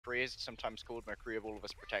McCree, as it's sometimes called, McCree of all of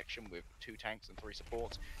us protection with 2 tanks and 3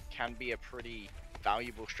 supports, can be a pretty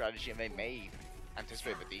valuable strategy, and they may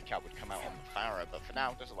anticipate the decal would come out on the Pharah, but for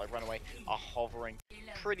now, it doesn't like RunAway are hovering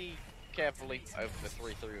pretty carefully over the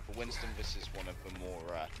 3-3 with the Winston. This is one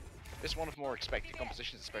of the more expected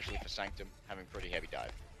compositions, especially for Sanctum, having pretty heavy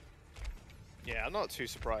dive. Yeah, I'm not too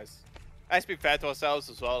surprised. Let's be fair to ourselves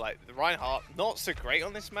as well, like, the Reinhardt, not so great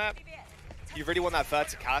on this map. You really want that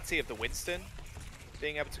verticality of the Winston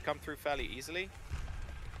being able to come through fairly easily.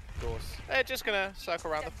 Of course, they're just going to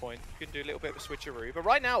circle around the point. You can do a little bit of a switcheroo. But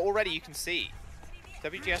right now, already you can see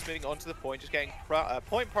WGS moving on to the point, just getting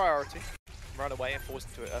point priority. Run away and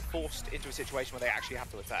forced into a situation where they actually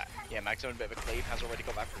have to attack. Yeah, Mag's own bit of a cleave, has already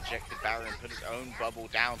got that projected barrier and put his own bubble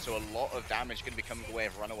down, so a lot of damage going to be coming away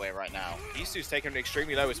of RunAway right now. Isu's taken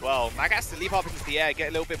extremely low as well. Mag has to leap up into the air, get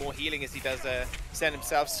a little bit more healing as he does send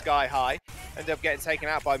himself sky high. End up getting taken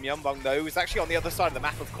out by Myeonbong though, who's actually on the other side of the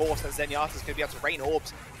map, of course, and Zenyatta's going to be able to rain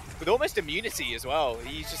orbs with almost immunity as well.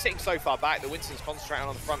 He's just sitting so far back. The Winston's concentrating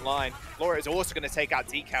on the front line. Laura is also going to take out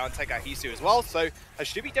Decal and take out Hisu as well. So it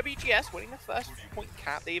should be WGS winning the first point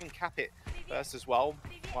cap. They even cap it first as well,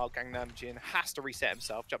 while Gangnam Jin has to reset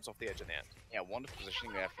himself, jumps off the edge in the end. Yeah, wonderful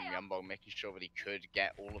positioning there from Myeonbong, making sure that he could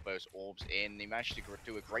get all of those orbs in. He managed to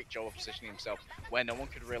do a great job of positioning himself where no one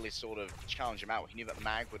could really sort of challenge him out. He knew that the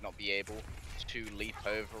Mag would not be able to leap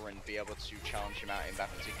over and be able to challenge him out in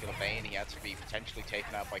that particular vein. He had to be potentially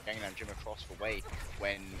taken out by Gangnam Jim across the way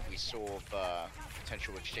when we saw the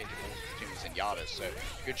potential exchange of balls between the Zenyatas. So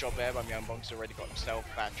good job there by Myeonbong. He's already got himself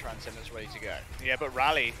that Transcendence ready to go. Yeah, but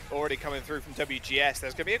Rally already coming through from WGS.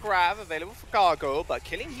 There's going to be a grab available for Gargoyle, but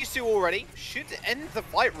killing Hisu already should end the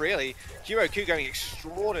fight, really. QOQ going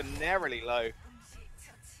extraordinarily low.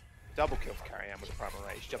 Double kill for Carry with a Primal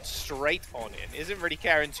Rage. Jumps straight on in. Isn't really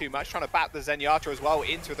caring too much. Trying to bat the Zenyatta as well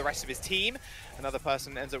into the rest of his team. Another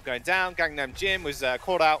person ends up going down. Gangnam Jin was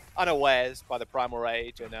caught out unawares by the Primal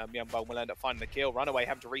Rage, and Myeonbong will end up finding the kill. RunAway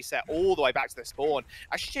having to reset all the way back to the spawn.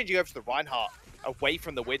 Actually changing over to the Reinhardt, away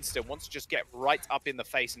from the Winston. Wants to just get right up in the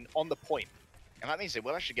face and on the point. And that means they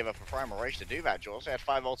will actually give up a Primal Rage to do that. Jaws, they had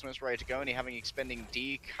 5 ultimates ready to go, and he having expending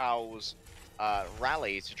Decal's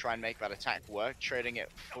rally to try and make that attack work, trading it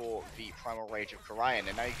for the Primal Rage of Karayan.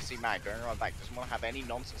 And now you can see Mag going around back, doesn't want to have any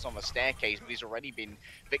nonsense on the staircase, but he's already been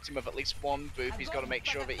victim of at least one boop. He's got to make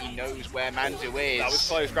sure that he knows where Mandu is. That was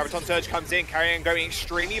close. Graviton Surge comes in, Carrion going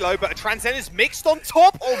extremely low, but a Transcendence mixed on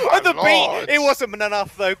top of the beat. It wasn't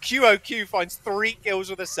enough though. QOQ finds 3 kills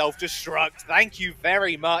with a self-destruct. Thank you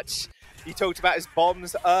very much. You talked about his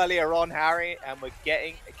bombs earlier on, Harry, and we're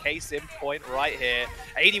getting a case in point right here.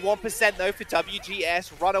 81% though for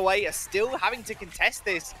WGS. RunAway are still having to contest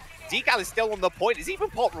this. Decal is still on the point. It's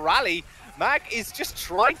even popped Rally. Mag is just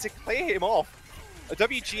trying to clear him off.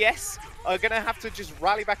 WGS are going to have to just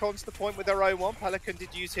rally back onto the point with their own one. Pelican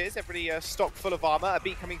did use his. Everybody stock full of armor. A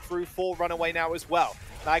beat coming through for RunAway now as well.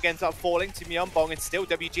 Mag ends up falling to Myeonbong, and still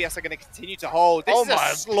WGS are going to continue to hold. This is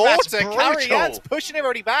a slaughter. Carrian's pushing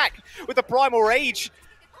everybody back with the Primal Rage.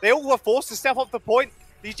 They all were forced to step off the point.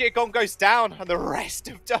 DJ Gong goes down, and the rest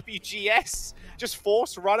of WGS just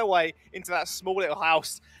forced RunAway into that small little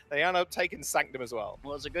house. They end up taking Sanctum as well.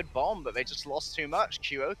 Well, it was a good bomb, but they just lost too much.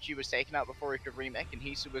 QOQ was taken out before he could remake, and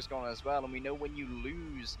Hisu was gone as well. And we know when you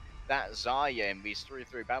lose that Zarya in these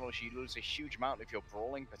 3-3 battles, you lose a huge amount of your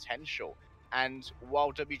brawling potential. And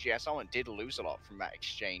while WGS Armament did lose a lot from that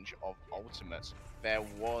exchange of ultimates, there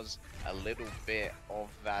was a little bit of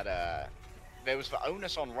that, there was the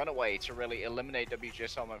onus on RunAway to really eliminate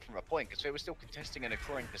WGS Armament from a point, because they were still contesting an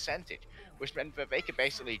accruing percentage, which meant that they could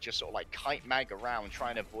basically just sort of like kite Mag around,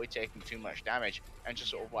 trying to avoid taking too much damage, and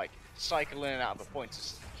just sort of like cycle in and out of the point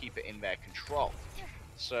to keep it in their control.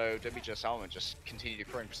 So WGS Armament just continued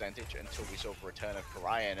accruing percentage until we saw the return of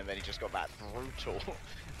Karayan, and then he just got that brutal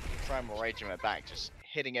Primal Rage in their back, just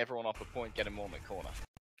hitting everyone off the point, getting more in the corner.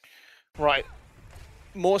 Right.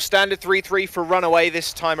 More standard 3-3 for RunAway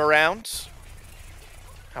this time around.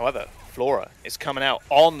 However, Flora is coming out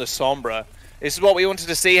on the Sombra. This is what we wanted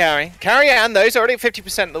to see, Harry. Carrion, though, is already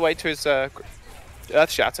 50% of the way to his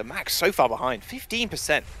Earth Shatter. Max so far behind,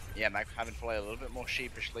 15%. Yeah, Mag having to play a little bit more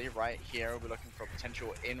sheepishly right here. We're looking for a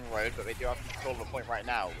potential inroad, but they do have control of the point right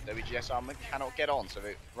now. WGS Armament cannot get on, so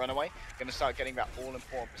RunAway going to start getting that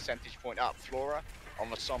all-important percentage point up. Flora on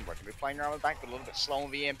the Sombra can be playing around the back, but a little bit slow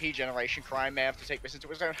on the EMP generation. Crime may have to take this into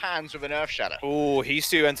his own hands with an Earth Shatter. Oh,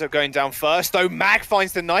 Hisu ends up going down first, though. Mag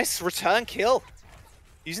finds the nice return kill,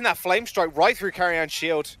 using that Flame Strike right through Carrion's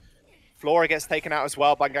shield. Flora gets taken out as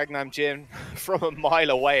well by Gangnam Jin from a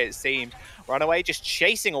mile away, it seemed. RunAway just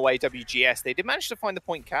chasing away WGS. They did manage to find the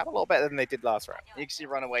point cap a lot better than they did last round. You can see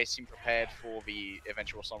RunAway seemed prepared for the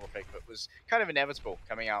eventual Sombra pick, but was kind of inevitable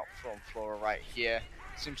coming out from Flora right here.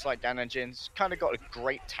 Seems like Gangnam Jin's kind of got a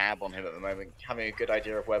great tab on him at the moment, having a good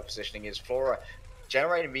idea of where positioning is. Flora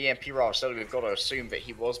generating the EMP rather slowly. We've got to assume that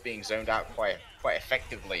he was being zoned out quite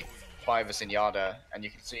effectively by the Zenyatta, and you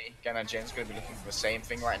can see Gangnam Jin's going to be looking for the same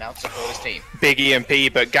thing right now to support his team. Big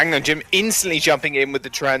EMP, but Gangnam Jin instantly jumping in with the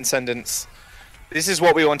Transcendence. This is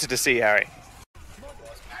what we wanted to see, Harry.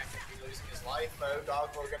 Losing his life, though.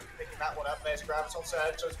 Gargoyle going to be picking that one up. There's Graviton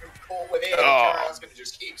Surge, so it's going to be caught within. Karan's going to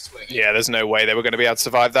just keep swinging. Yeah, there's no way they were going to be able to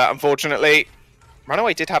survive that, unfortunately.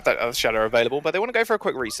 RunAway did have that Earth Shadow available, but they want to go for a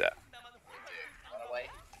quick reset. RunAway.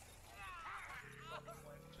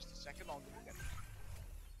 Just a second longer.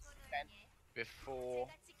 Then, before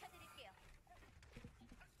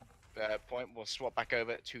the point, we'll swap back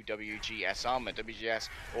over to WGS Armament. WGS,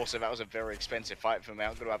 also, that was a very expensive fight for them. They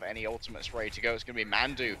aren't going to have any ultimates ready to go. It's going to be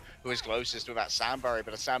Mandu who is closest with that Sand Barrier,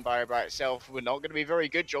 but a Sand Barrier by itself were not going to be very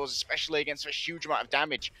good, Jaws, especially against a huge amount of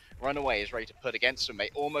damage RunAway is ready to put against them. They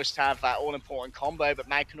almost have that all-important combo, but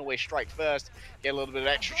Mag can always strike first, get a little bit of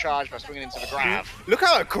extra charge by swinging into the grab. Look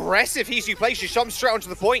how aggressive Hisu plays. She jumps straight onto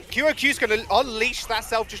the point. QOQ's going to unleash that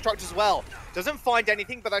self-destruct as well. Doesn't find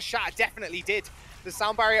anything, but that shatter definitely did. The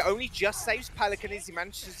Sound Barrier only just saves Pelican as he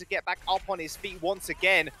manages to get back up on his feet once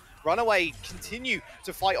again. RunAway continue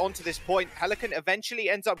to fight onto this point. Pelican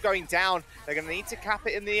eventually ends up going down. They're going to need to cap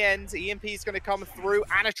it in the end. EMP is going to come through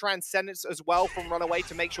and a Transcendence as well from RunAway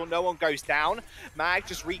to make sure no one goes down. Mag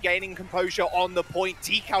just regaining composure on the point.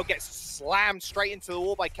 Decal gets slammed straight into the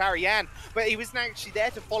wall by Karrian, but he wasn't actually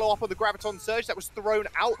there to follow up on the Graviton Surge that was thrown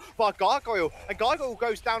out by Gargoyle, and Gargoyle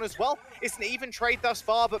goes down as well. It's an even trade thus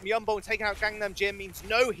far, but Myunbong taking out Gangnam Jin means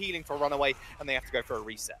no healing for RunAway, and they have to go for a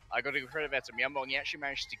reset. I got to give credit there to Myunbong. He actually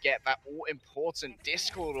managed to get that all-important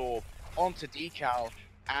Discord Orb onto Decal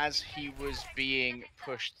as he was being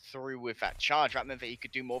pushed through with that charge. That meant that he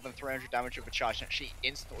could do more than 300 damage with a charge and actually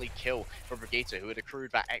instantly kill for Brigitte, who had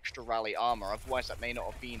accrued that extra rally armor. Otherwise, that may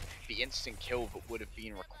not have been the instant kill that would have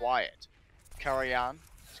been required. Karrian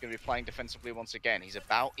is going to be playing defensively once again. He's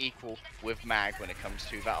about equal with Mag when it comes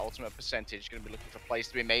to that ultimate percentage. He's going to be looking for plays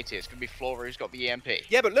to be made here. It's going to be Flora who's got the EMP.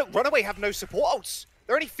 Yeah, but look, RunAway have no support ults.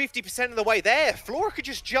 They're only 50% of the way there. Flora could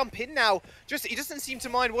just jump in now. He doesn't seem to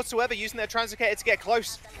mind whatsoever using their Translocator to get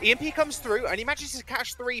close. EMP comes through and he manages to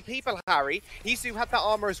catch 3 people, Harry. Hisu had that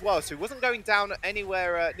armor as well, so he wasn't going down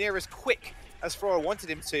anywhere near as quick as Flora wanted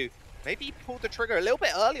him to. Maybe he pulled the trigger a little bit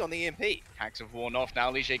early on the EMP. Hacks have worn off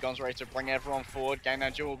now. LEGDAY ready to bring everyone forward.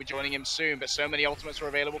 Gangnam Jin will be joining him soon, but so many ultimates are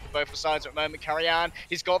available for both sides at the moment. Karrian,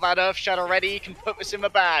 he's got that Earth Shadow ready. He can put this in the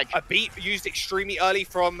bag. A beat used extremely early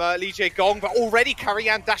from LEGDAY, but already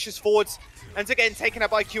Karrian dashes forwards and again taken out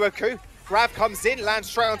by QOQ. Grab comes in, lands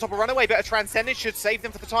straight on top of RunAway, but a Transcendence should save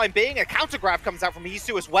them for the time being. A counter grab comes out from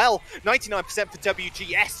Hisu as well. 99% for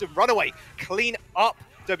WGS, and RunAway clean up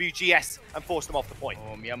WGS and force them off the point.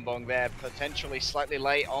 Oh, Myunbong there, potentially slightly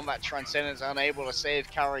late on that Transcendence, unable to save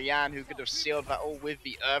Karrian, who could have sealed that all with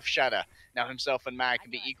the Earth Shatter. Now himself and Mag can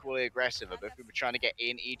be equally aggressive, but if we were trying to get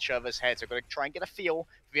in each other's heads, I've got to try and get a feel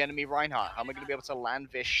for the enemy Reinhardt. How am I going to be able to land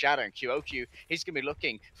this Shadow? And QOQ, he's going to be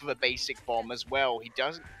looking for the basic bomb as well. He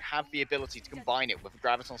doesn't have the ability to combine it with a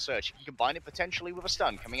Graviton Surge. He can combine it potentially with a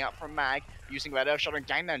stun coming out from Mag, using that Earth Shatter, and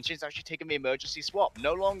Gangnam Jin's actually taking the emergency swap.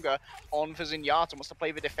 No longer on for Zenyatta, wants to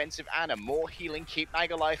play the defensive Ana. More healing, keep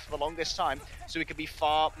Mag alive for the longest time, so he can be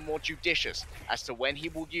far more judicious as to when he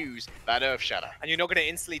will use that Earth Shatter. And you're not going to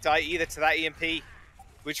instantly die either to that EMP,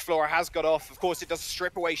 which Flora has got off. Of course, it does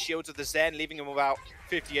strip away shields of the Zen, leaving him about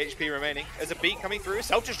 50 HP remaining. There's a beat coming through.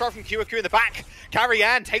 Self-destruct from QOQ in the back.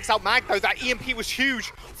 Karrian takes out Mag, though. That EMP was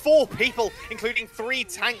huge. 4 people, including 3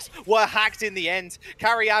 tanks, were hacked in the end.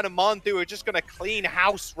 Karrian and Mandu are just going to clean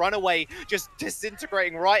house. RunAway just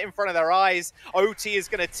disintegrating right in front of their eyes. OT is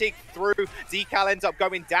going to tick through. Decal ends up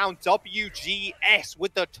going down. WGS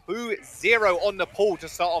with the 2-0 on the pool to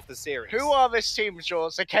start off the series. Who are this team,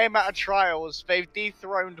 Jaws? They came out of trials. They've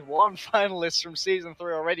dethroned 1 finalist from Season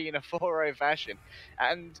 3 already in a 4-0 fashion.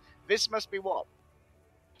 And this must be what?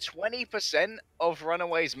 20% of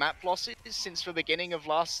RunAway's map losses since the beginning of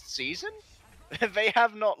last season? They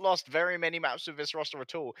have not lost very many maps with this roster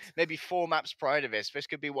at all. Maybe 4 maps prior to this. This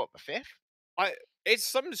could be, what, the 5th? It's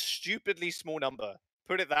some stupidly small number.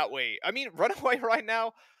 Put it that way. I mean, RunAway right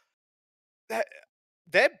now,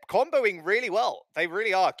 they're comboing really well. They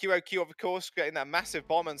really are. QOQ, of course, getting that massive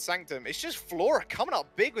bomb and Sanctum. It's just Flora coming up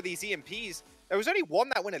big with these EMPs. There was only one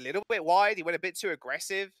that went a little bit wide. He went a bit too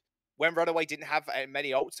aggressive when RunAway didn't have many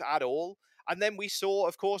ults at all. And then we saw,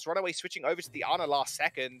 of course, RunAway switching over to the Ana last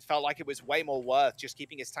second. Felt like it was way more worth just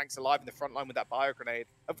keeping his tanks alive in the front line with that bio grenade.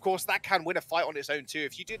 Of course, that can win a fight on its own too.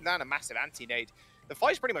 If you did land a massive anti-nade, the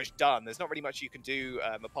fight's pretty much done. There's not really much you can do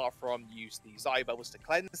apart from use the Xayah bubbles to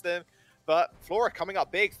cleanse them. But Flora coming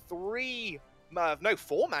up big.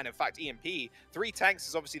 4-man, in fact, EMP. 3 tanks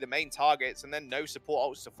is obviously the main targets, and then no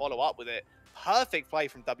support ults to follow up with it. Perfect play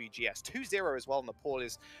from WGS. 2-0 as well on the pool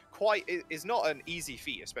is not an easy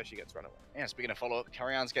feat, especially against RunAway. Yeah, speaking of follow-up,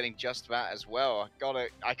 Carrion's getting just that as well.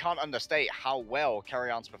 I can't understate how well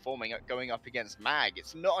Carrion's performing at going up against Mag.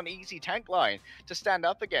 It's not an easy tank line to stand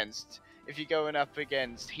up against if you're going up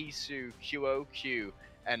against Hisu, QOQ,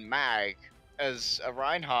 and Mag as a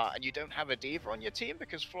Reinhardt, and you don't have a D.Va on your team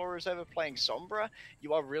because Flora is ever playing Sombra.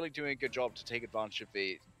 You are really doing a good job to take advantage of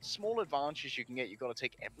the small advantages you can get. You've got to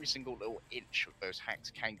take every single little inch of those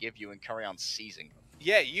hacks can give you, and Carrion's seizing them.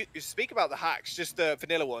 Yeah, you speak about the hacks, just the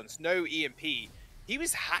vanilla ones, no EMP. He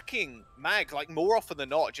was hacking Mag like more often than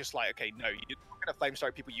not, just like, okay, no, you're not going to flame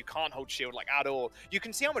strike people, you can't hold shield like at all. You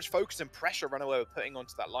can see how much focus and pressure RunAway were putting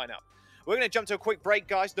onto that lineup. We're going to jump to a quick break,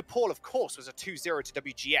 guys. The poll, of course, was a 2-0 to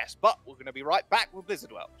WGS, but we're going to be right back with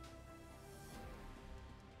Blizzard World.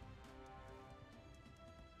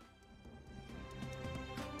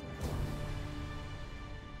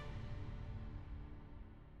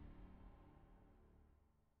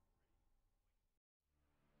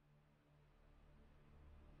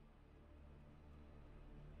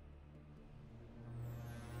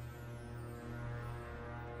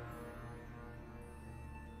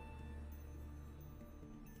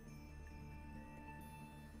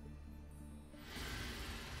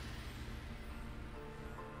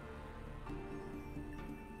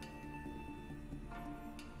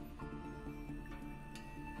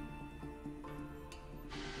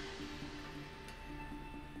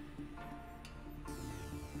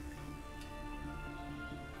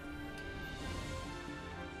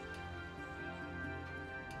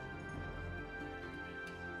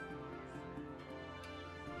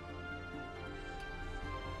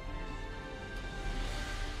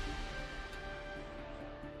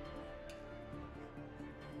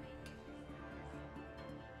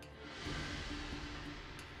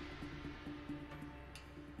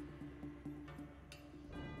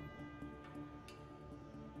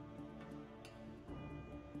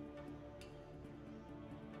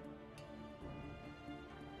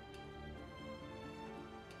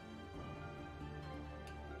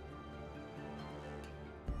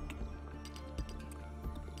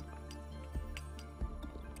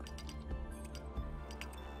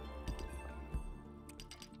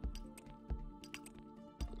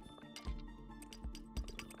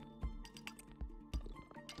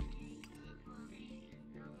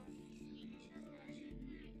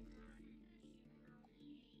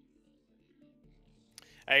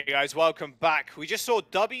 Hey guys, welcome back. We just saw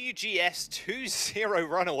WGS 2-0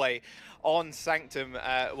 RunAway on Sanctum,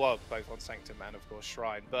 well, both on Sanctum and of course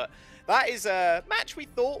Shrine, but that is a match we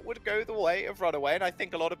thought would go the way of RunAway, and I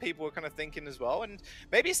think a lot of people were kind of thinking as well, and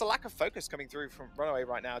maybe it's a lack of focus coming through from RunAway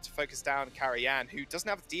right now to focus down Carrion, who doesn't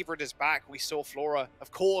have D.Va at his back. We saw Flora,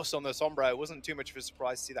 of course, on the Sombra. It wasn't too much of a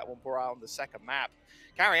surprise to see that one pour out on the second map.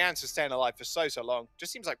 Carrion's just staying alive for so long.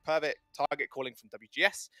 Just seems like perfect target calling from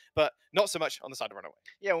WGS, but not so much on the side of RunAway.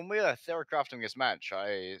 Yeah, when we were theorycrafting this match,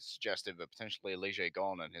 I suggested that potentially LEGDAY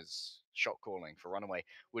gone and his shot calling for RunAway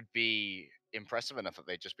would be impressive enough that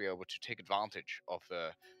they'd just be able to take advantage of the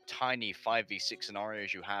tiny 5v6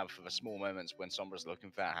 scenarios you have for the small moments when Sombra's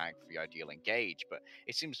looking for a hack for the ideal engage. But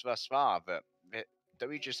it seems thus far that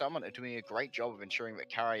WGS Armament are doing a great job of ensuring that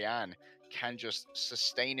Carrion can just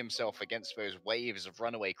sustain himself against those waves of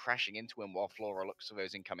RunAway crashing into him while Flora looks for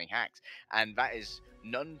those incoming hacks. And that is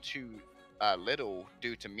none too little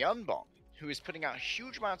due to Myeonbong, who is putting out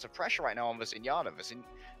huge amounts of pressure right now on the Zenyatta.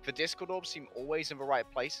 The Discord orbs seem always in the right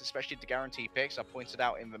place, especially to guarantee picks. I pointed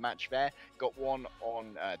out in the match there, got one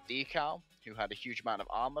on Decal, who had a huge amount of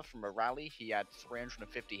armor from a rally. He had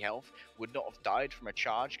 350 health, would not have died from a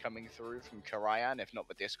charge coming through from Karayan if not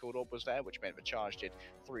the Discord orb was there, which meant the charge did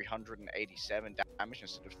 387 damage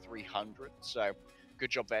instead of 300. So good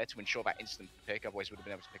job there to ensure that instant pick, otherwise would have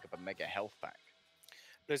been able to pick up a mega health pack.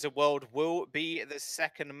 Blizzard World will be the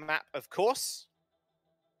second map, of course.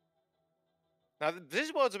 Now,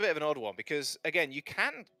 Blizzard World's a bit of an odd one because, again, you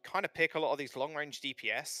can kind of pick a lot of these long-range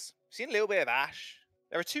DPS. We've seen a little bit of Ashe.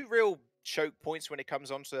 There are two real choke points when it comes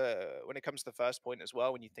to the first point as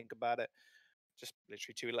well, when you think about it. just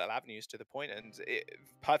literally 2 little avenues to the point, and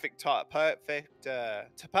perfect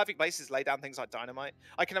places lay down things like dynamite.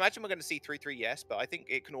 I can imagine we're going to see 3-3, yes, but I think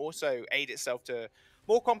it can also aid itself to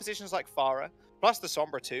more compositions like Pharah, plus the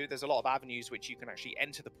Sombra too. There's a lot of avenues which you can actually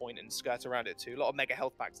enter the point and skirt around it too. A lot of mega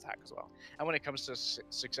health packed attack as well. And when it comes to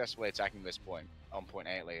successfully attacking this point, on point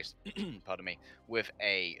A at least, pardon me, with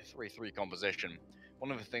a 3-3 composition, one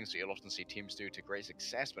of the things that you'll often see teams do to great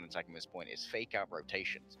success when attacking this point is fake out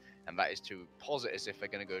rotations. And that is to pause it as if they're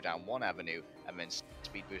going to go down one avenue and then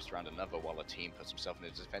speed boost around another while a team puts himself in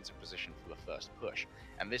a defensive position for the first push.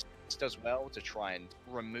 And this does well to try and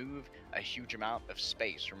remove a huge amount of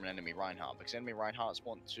space from an enemy Reinhardt, because enemy Reinhardts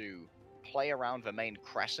want to play around the main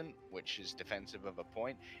crescent, which is defensive of a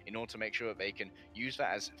point, in order to make sure that they can use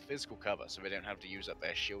that as physical cover, so they don't have to use up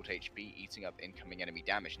their shield HP, eating up incoming enemy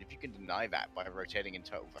damage. And if you can deny that by rotating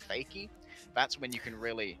into a fakie, that's when you can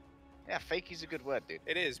really... Yeah, fakie's a good word, dude.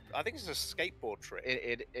 It is. I think it's a skateboard trick.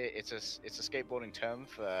 It's a skateboarding term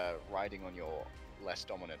for riding on your less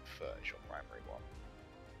dominant foot as your primary one.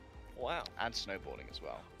 Wow. And snowboarding as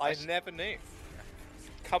well. I never knew.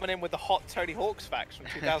 Coming in with the hot Tony Hawk's facts from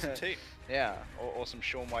 2002. Yeah, or some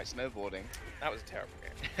Sean White snowboarding. That was a terrible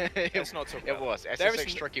game. Let's not talk about it was.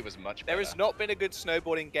 SSX Tricky was much better. There has not been a good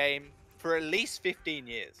snowboarding game for at least 15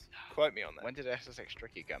 years. Quote me on that. When did SSX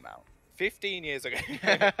Tricky come out? 15 years ago.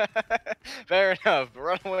 Fair enough.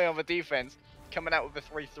 RunAway on the defense, coming out with a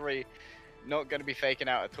 3-3. Not going to be faking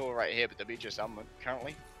out at all right here, but WGS Armament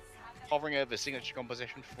currently hovering over the signature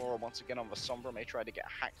composition. Flora once again on the Sombra, may try to get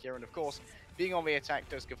a hack here, and of course, being on the attack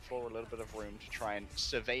does give Flora a little bit of room to try and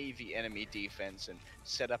survey the enemy defense and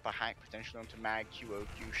set up a hack potentially onto Mag,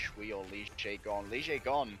 QOQ, Shui, or LEGDAY gone. LEGDAY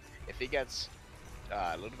gone, if he gets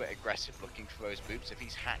a little bit aggressive looking for those boots, if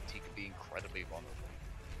he's hacked, he could be incredibly vulnerable.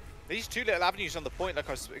 These 2 little avenues on the point, like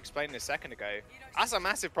I was explaining a second ago, that's a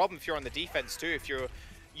massive problem if you're on the defense too. If you're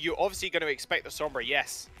obviously going to expect the Sombra,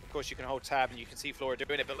 yes. Of course, you can hold tab and you can see Flora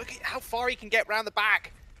doing it, but look at how far he can get round the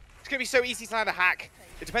back. It's going to be so easy to land a hack.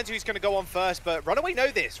 It depends who's going to go on first, but RunAway know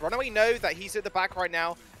this. RunAway know that he's at the back right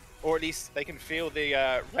now, or at least they can feel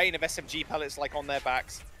the rain of SMG pellets like on their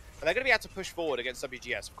backs. And they're going to be able to push forward against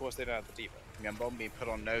WGS. Of course, they don't have the defense. Bomb being put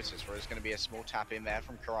on notice, where there's going to be a small tap in there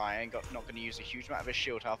from Karayan. Not going to use a huge amount of his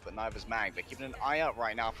shield health, but neither's Mag. But keeping an eye out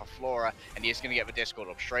right now for Flora, and he is going to get the Discord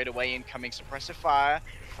up. Straight away incoming suppressive fire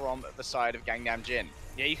from the side of Gangnam Jin.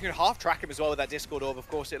 Yeah, you can half track him as well with that Discord orb. Of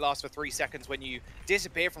course, it lasts for 3 seconds when you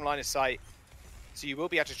disappear from line of sight. So you will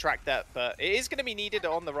be able to track that, but it is going to be needed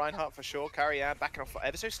on the Reinhardt for sure. Karayan backing off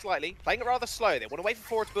ever so slightly, playing it rather slow. They want to wait for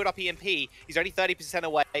Flora to build up EMP. He's only 30%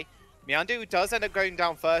 away. Myandu does end up going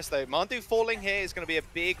down first though. Myandu falling here is going to be a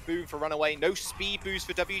big boom for RunAway. No speed boost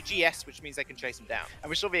for WGS, which means they can chase him down. And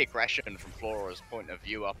we saw the aggression from Flora's point of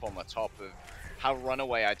view up on the top of how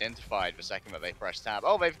RunAway identified the second that they pressed tab.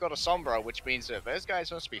 Oh, they've got a Sombra, which means that those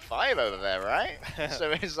guys must be 5 over there, right? So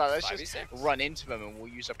it's like, let's just run into them and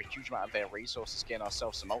we'll use up a huge amount of their resources, getting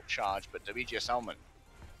ourselves some ult charge. But WGS Armament,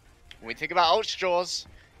 when we think about ult straws,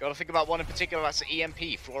 got to think about one in particular, that's the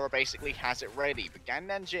EMP. Flora basically has it ready, but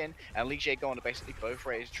Gangnam Jin and LEGDAY are basically both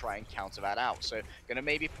ready to try and counter that out. So going to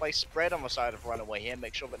maybe play spread on the side of RunAway here,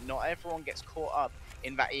 make sure that not everyone gets caught up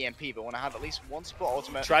in that EMP, but want to have at least one support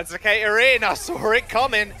ultimate. Translocator in, I saw it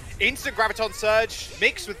coming. Instant Graviton Surge,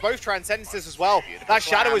 mixed with both Transcendences as well. Beautiful that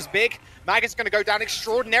slam. Shadow is big. Mag is going to go down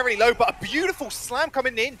extraordinarily low, but a beautiful slam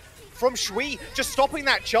coming in from Shui, just stopping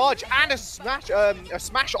that charge, and a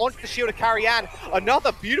smash onto the shield of Karayan.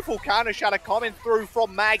 Another beautiful counter shadow coming through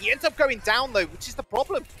from Mag. He ends up going down though, which is the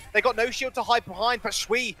problem. They got no shield to hide behind, but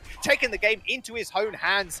Shui, taking the game into his own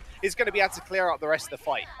hands, is going to be able to clear up the rest of the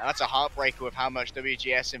fight. And that's a heartbreaker with how much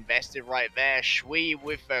WGS invested right there. Shui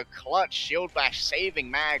with the clutch shield bash, saving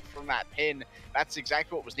Mag from that pin. That's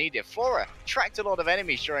exactly what was needed. Flora tracked a lot of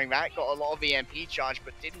enemies during that, got a lot of EMP charge,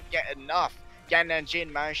 but didn't get enough. Gangnam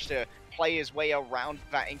Jin managed to play his way around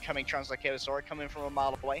that incoming Translocator. Sorry, coming from a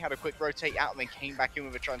mile away, had a quick rotate out, and then came back in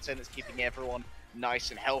with a Transcendence, keeping everyone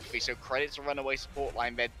nice and healthy. So credit to RunAway support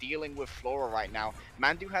line. They're dealing with Flora right now.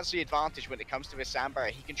 Mandu has the advantage when it comes to his sand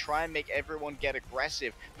barrier. He can try and make everyone get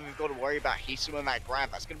aggressive, but we've got to worry about Hisum and that grab.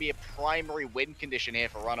 That's going to be a primary win condition here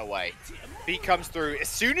for RunAway. Beat comes through. As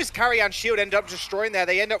soon as Karayan's shield ended up destroying there,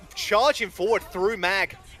 they end up charging forward through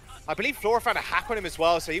Mag. I believe Flora found a hack on him as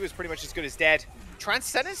well, so he was pretty much as good as dead.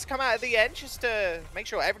 Transcendence come out at the end just to make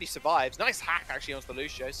sure everybody survives. Nice hack actually onto the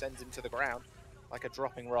Lucio, sends him to the ground like a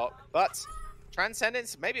dropping rock. But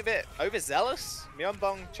Transcendence maybe a bit overzealous.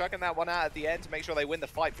 Myeonbong chugging that one out at the end to make sure they win the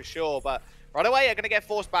fight for sure. But RunAway are going to get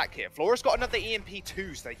forced back here. Flora's got another EMP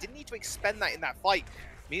too, so they didn't need to expend that in that fight.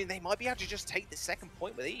 meaning they might be able to just take the second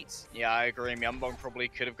point with ease. Yeah, I agree. Myunbong probably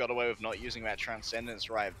could have got away with not using that Transcendence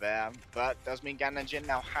right there, but does mean Gan Nanjin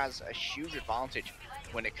now has a huge advantage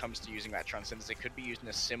when it comes to using that Transcendence. They could be using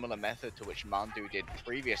a similar method to which Mandu did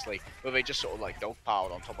previously, where they just sort of like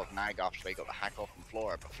dogpiled on top of Mag after they got the hack off from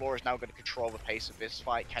Flora. But Flora is now going to control the pace of this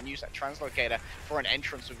fight, can use that Translocator for an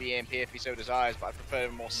entrance with the EMP if he so desires, but I prefer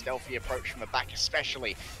a more stealthy approach from the back,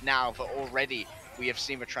 especially now that already we have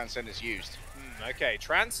seen the Transcendence used. Okay,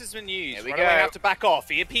 Trans has been used. Here we RunAway go. have to back off.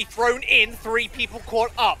 EMP thrown in. 3 people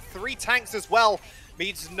caught up. 3 tanks as well.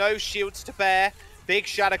 Means no shields to bear. Big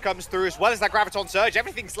Shadow comes through as well as that Graviton Surge.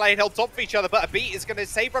 Everything's laying on top of each other, but a beat is going to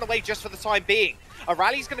save RunAway just for the time being. A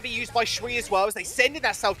rally is going to be used by Shui as well as they send in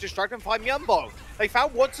that self-destruct and find Myunbong. They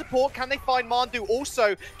found one support. Can they find Mandu?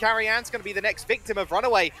 Also, Carriean's going to be the next victim of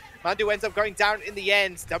RunAway. Mandu ends up going down in the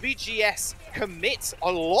end. WGS commits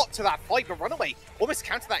a lot to that fight, but RunAway almost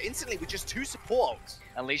countered that instantly with just 2 support ults.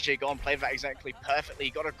 And LEGDAY played that exactly perfectly.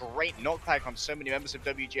 He got a great knockback on so many members of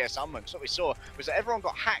WGS Armament. So what we saw was that everyone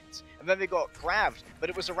got hacked and then they got grabbed, but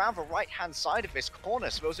it was around the right-hand side of this corner,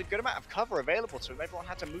 so there was a good amount of cover available to him. Everyone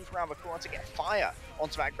had to move around the corner to get fire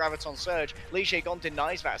onto that Graviton Surge. LEGDAY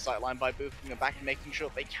denies that sightline by boofing them back and making sure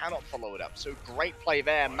they cannot follow it up. So great play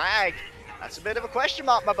there. Mag, that's a bit of a question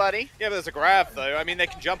mark, my buddy. Yeah, but there's a grab, though. I mean, they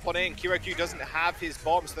can jump on in. QOQ doesn't have his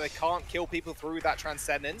bomb, so they can't kill people through that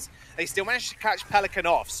Transcendence. They still managed to catch Pelican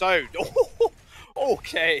off, so...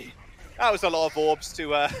 okay. That was a lot of orbs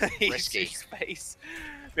to Risky. space.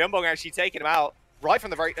 Myunbong actually taking him out right from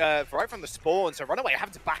the spawn, so RunAway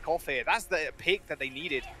having to back off here. That's the pick that they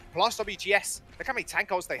needed. Plus WGS, look how many tank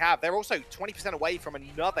ults they have. They're also 20% away from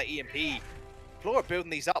another EMP. Flora building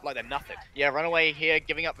these up like they're nothing. Yeah, RunAway here,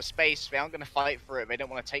 giving up the space. They aren't going to fight for it. They don't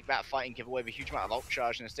want to take that fight and give away the huge amount of ult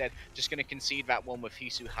charge, and instead just going to concede that one with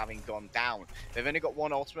Hisu having gone down. They've only got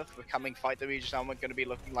one ultimate for the coming fight. WGS Armament going to be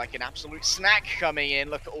looking like an absolute snack coming in.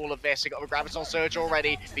 Look at all of this. They got the Graviton Surge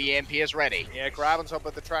already. The EMP is ready. Yeah, grab on top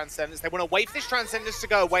of the Transcendence. They want to wait for this Transcendence to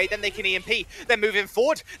go away, then they can EMP. They're moving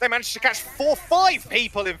forward. They managed to catch 5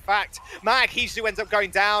 people, in fact. Mag, Hisu ends up going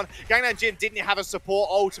down. Gan Nanjin didn't have a support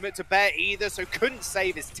ultimate to bear either, so couldn't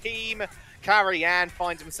save his team. Carriean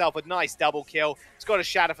finds himself a nice double kill. He's got a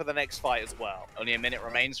shadow for the next fight as well. Only a minute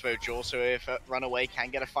remains though, Joel, so if RunAway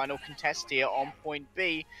can get a final contest here on point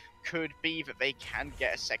B, could be that they can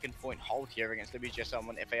get a second point hold here against WGS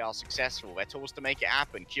Armament if they are successful. They're tools to make it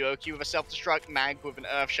happen. QOQ with a self-destruct, Mag with an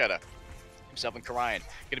Earth Shudder. Himself and Karayan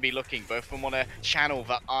going to be looking. Both of them want to channel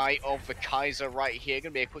the Eye of the Kaiser right here.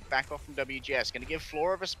 Going to be a quick back off from WGS. Going to give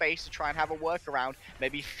Flora the space to try and have a workaround.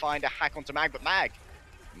 Maybe find a hack onto Mag, but Mag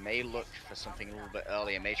may look for something a little bit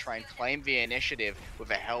earlier. May try and claim the initiative with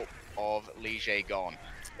the help of LEGDAY.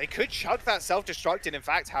 They could chuck that self-destruct in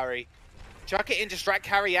fact, Harry. Chuck it in, distract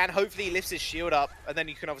Carriean. Hopefully he lifts his shield up, and then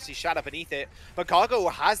you can obviously shadow beneath it. But Gargoyle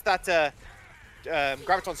has that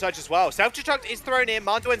Graviton Surge as well. Self-destruct is thrown in.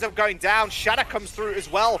 Mandu ends up going down. Shadow comes through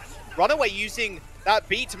as well. RunAway using that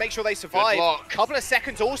beat to make sure they survive. Couple of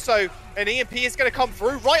seconds also, an EMP is going to come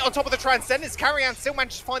through right on top of the Transcendence. Carriean still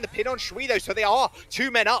managed to find the pin on Shui though, so they are 2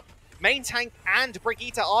 men up. Main Tank and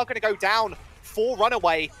Brigitte are going to go down for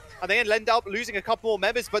RunAway, and they end up losing a couple more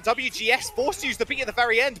members, but WGS forced to use the beat at the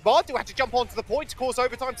very end. Mandu had to jump onto the point to cause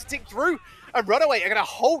overtime to tick through, and RunAway are going to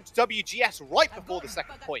hold WGS right before the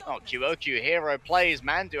second point. Oh, QOQ hero plays.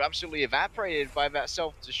 Mandu absolutely evaporated by that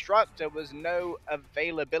self-destruct. There was no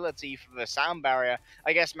availability for the sound barrier.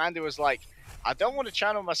 I guess Mandu was like, I don't want to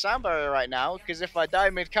channel my sound barrier right now, because if I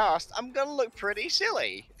die mid-cast, I'm going to look pretty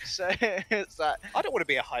silly. So it's like, I don't want to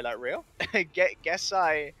be a highlight reel.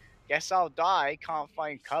 Guess I'll die, can't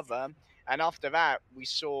find cover. And after that, we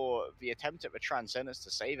saw the attempt at the Transcendence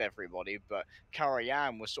to save everybody, but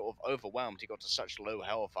Carriean was sort of overwhelmed. He got to such low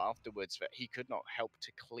health afterwards that he could not help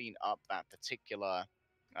to clean up that particular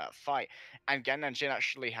fight. And Gan Nanjin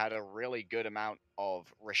actually had a really good amount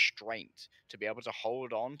of restraint to be able to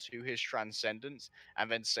hold on to his Transcendence and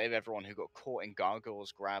then save everyone who got caught in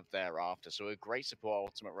Gargoyle's grab thereafter. So a great support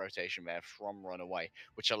ultimate rotation there from RunAway,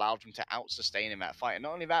 which allowed them to out-sustain in that fight. And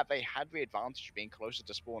not only that, they had the advantage of being closer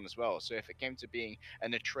to spawn as well. So if it came to being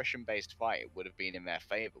an attrition-based fight, it would have been in their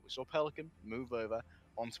favor. We saw Pelican move over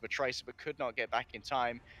onto the Tracer, but could not get back in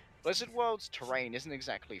time. Blizzard World's terrain isn't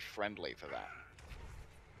exactly friendly for that.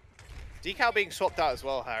 Decal being swapped out as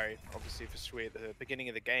well, Harry, obviously for Shui at the beginning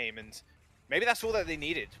of the game, and maybe that's all that they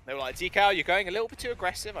needed. They were like, Decal, you're going a little bit too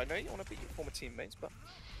aggressive. I know you want to beat your former teammates, but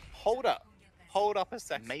hold up. Hold up a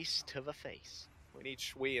second. Mace to the face. We need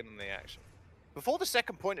Shui in on the action. Before the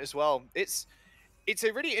second point as well, it's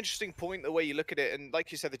a really interesting point the way you look at it, and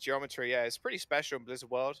like you said, the geometry, yeah, it's pretty special in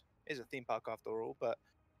Blizzard World. It is a theme park after all, but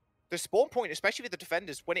the spawn point, especially with the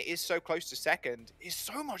defenders, when it is so close to second, is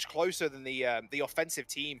so much closer than the offensive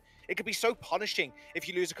team. It could be so punishing if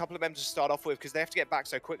you lose a couple of members to start off with, because they have to get back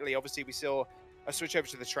so quickly. Obviously, we saw a switch over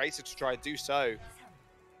to the Tracer to try and do so.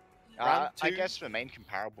 I guess the main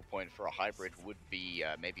comparable point for a hybrid would be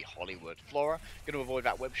maybe Hollywood. Flora, going to avoid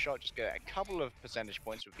that whip shot, just get a couple of percentage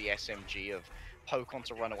points with the SMG of Poke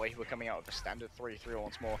onto RunAway, who are coming out with a standard 3-3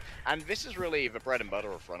 once more. And this is really the bread and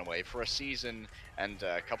butter of RunAway. For a season and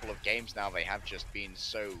a couple of games now, they have just been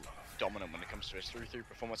so dominant when it comes to his 3-3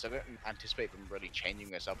 performance. I don't anticipate them really changing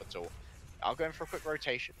this up at all. I'll go in for a quick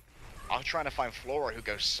rotation. I'm trying to find Flora, who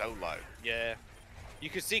goes so low. Yeah. You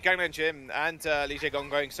could see Gangnam Jim and LEGDAY Gong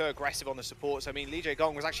going so aggressive on the supports. I mean, LEGDAY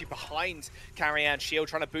Gong was actually behind Karrian's shield,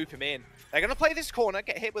 trying to boop him in. They're going to play this corner,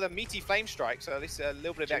 get hit with a meaty flame strike, so this a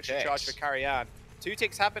little bit of extra charge for Karrian. 2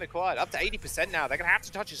 ticks have been acquired, up to 80% now. They're going to have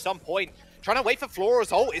to touch at some point. Trying to wait for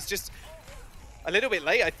Flora's ult is just a little bit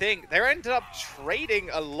late, I think. They ended up trading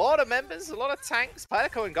a lot of members, a lot of tanks.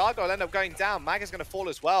 Pelico and Gargoyle end up going down. Mag is going to fall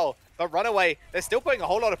as well. But RunAway, they're still putting a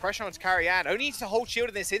whole lot of pressure on Karrian. Only needs to hold shield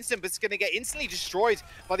in this instant, but it's going to get instantly destroyed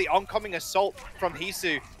by the oncoming assault from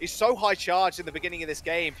Hisu. He's so high charged in the beginning of this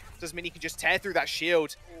game. Doesn't mean he can just tear through that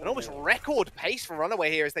shield. An almost record pace for RunAway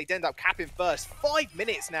here as they end up capping first. 5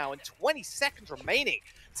 minutes now and 20 seconds remaining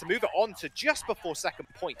to move it on to just before second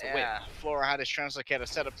point to win. Flora had his translocator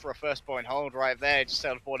set up for a first point hold right there. Just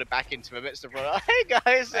teleported back into the midst of hey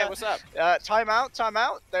guys, hey, what's up? Timeout.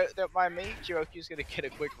 Don't mind me. QOQ's gonna get a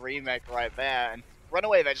quick remake right there. And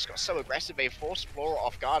RunAway, they just got so aggressive. They forced Flora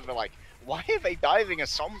off guard. They're like, why are they diving a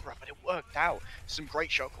Sombra? But it worked out. Some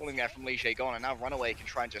great shot calling there from LEGDAY Gong, and now RunAway can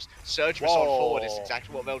try and just surge this on forward. It's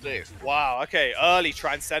exactly what they'll do. Wow, okay, early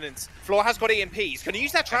Transcendence. Flora has got EMP. He's going to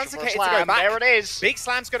use that Translocator to go back. There it is. Big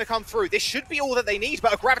Slam's going to come through. This should be all that they need,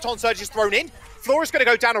 but a Graviton Surge is thrown in. Flora's going to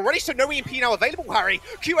go down already, so no EMP now available, Harry.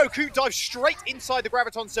 QOQ dives straight inside the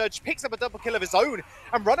Graviton Surge, picks up a double kill of his own,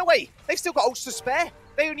 and RunAway, they've still got ults to spare.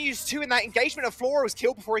 They only used 2 in that engagement, and Flora was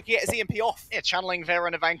killed before he could get his EMP off. Yeah, channeling there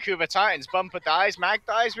in the Vancouver Titans. Bumper dies, Mag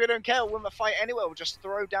dies, we don't care. We'll win the fight anyway. We'll just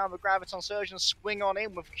throw down the Graviton Surge and swing on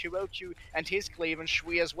in with QOQ and his cleave and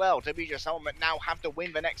Shui as well. WGS Armament now have to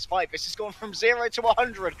win the next fight. This has gone from 0 to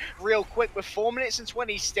 100 real quick with 4 minutes and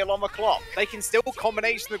 20 still on the clock. They can still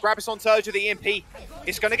combination the Graviton Surge with the EMP.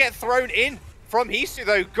 It's going to get thrown in from Hisu,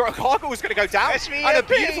 though. Gargoyle's going to go down. And a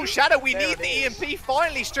beautiful shadow. We need the EMP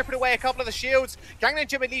finally stripping away a couple of the shields. Gangnam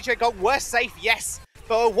Jim and LEGDAY Gong were safe, yes.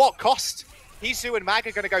 But at what cost? Hisu and Mag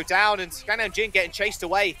are going to go down, and Gangnam Jin getting chased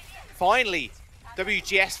away. Finally,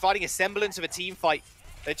 WGS fighting a semblance of a team fight.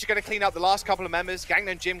 They're just going to clean up the last couple of members.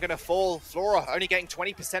 Gangnam Jim going to fall. Flora only getting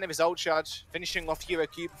 20% of his ult charge, finishing off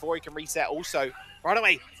QOQ before he can reset also.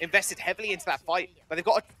 RunAway invested heavily into that fight, but they've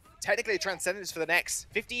got technically a Transcendence for the next.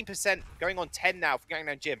 15% going on 10 now for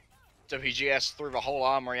Gangnam Jim. WGS threw the whole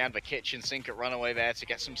armory and the kitchen sink at RunAway there to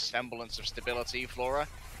get some semblance of stability. Flora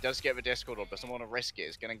does get the Discord or doesn't want to risk it.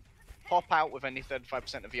 Is going to pop out with only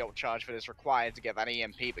 35% of the ult charge that is required to get that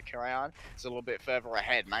EMP, but Karrian is a little bit further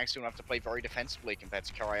ahead. Mag's going to have to play very defensively compared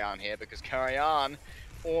to Karrian here because Karrian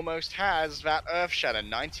almost has that Earth Shatter,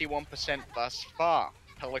 91% thus far.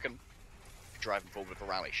 Pelican driving forward with the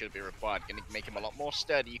rally should be required, going to make him a lot more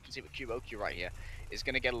sturdy. You can see with QOQ right here is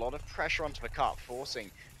going to get a lot of pressure onto the cart,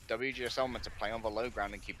 forcing WGS Armament to play on the low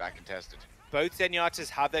ground and keep back contested. Both Zenyatas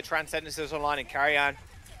have their Transcendences online, and Karrian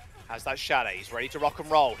has that shadow. He's ready to rock and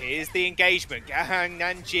roll. Here's the engagement.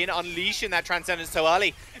 Gangnam Jin unleashing that Transcendence so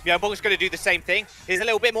early. Myeonbong's going to do the same thing. Here's a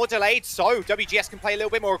little bit more delayed, so WGS can play a little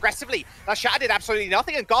bit more aggressively. That shadow did absolutely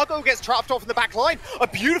nothing, and Gargoyle gets trapped off in the back line. A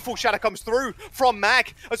beautiful shadow comes through from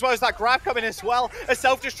Mag, as well as that grab coming as well. A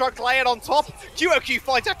self-destruct layered on top. QOQ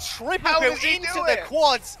finds a triple kill into the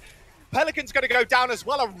quads. Pelican's going to go down as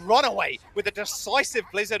well, and RunAway with a decisive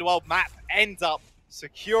Blizzard World map ends up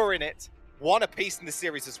securing it. One apiece in the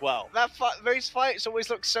series as well. Those fights always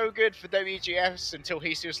look so good for WGS until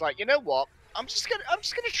he's just like, you know what? I'm just gonna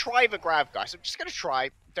try the grab, guys. I'm just gonna try.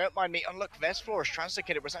 Don't mind me. And look, there's Flora's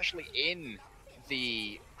Translocator was actually in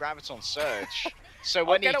the Graviton Surge. So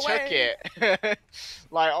when he took it,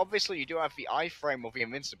 like obviously you do have the iframe or the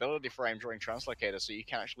invincibility frame during Translocator, so you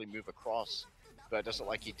can actually move across. But it does look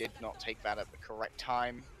like he did not take that at the correct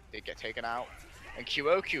time. Did get taken out. And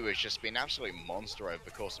QOQ has just been an absolute monster over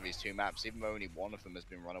the course of these 2 maps, even though only one of them has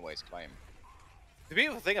been RunAway's claim. The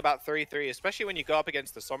beautiful thing about 3-3, especially when you go up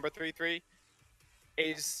against the Sombra 3-3,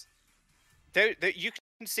 is you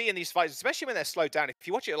can see in these fights, especially when they're slowed down, if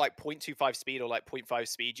you watch it at like 0.25 speed or like 0.5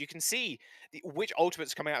 speed, you can see which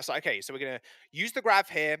ultimates coming out. So, okay, so we're going to use the grab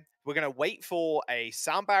here. We're going to wait for a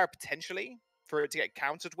sound barrier potentially for it to get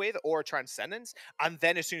countered with, or a Transcendence. And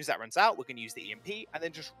then as soon as that runs out, we can use the EMP and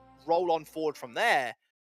then just roll on forward from there.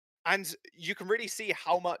 And you can really see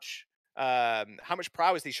how much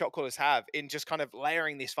prowess these shot callers have in just kind of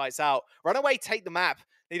layering these fights out. RunAway take the map,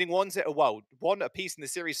 leading one apiece in the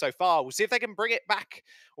series so far. We'll see if they can bring it back.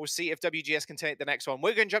 We'll see if WGS can take the next one.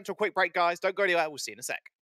 We're going to jump to a quick break, guys. Don't go anywhere. We'll see you in a sec.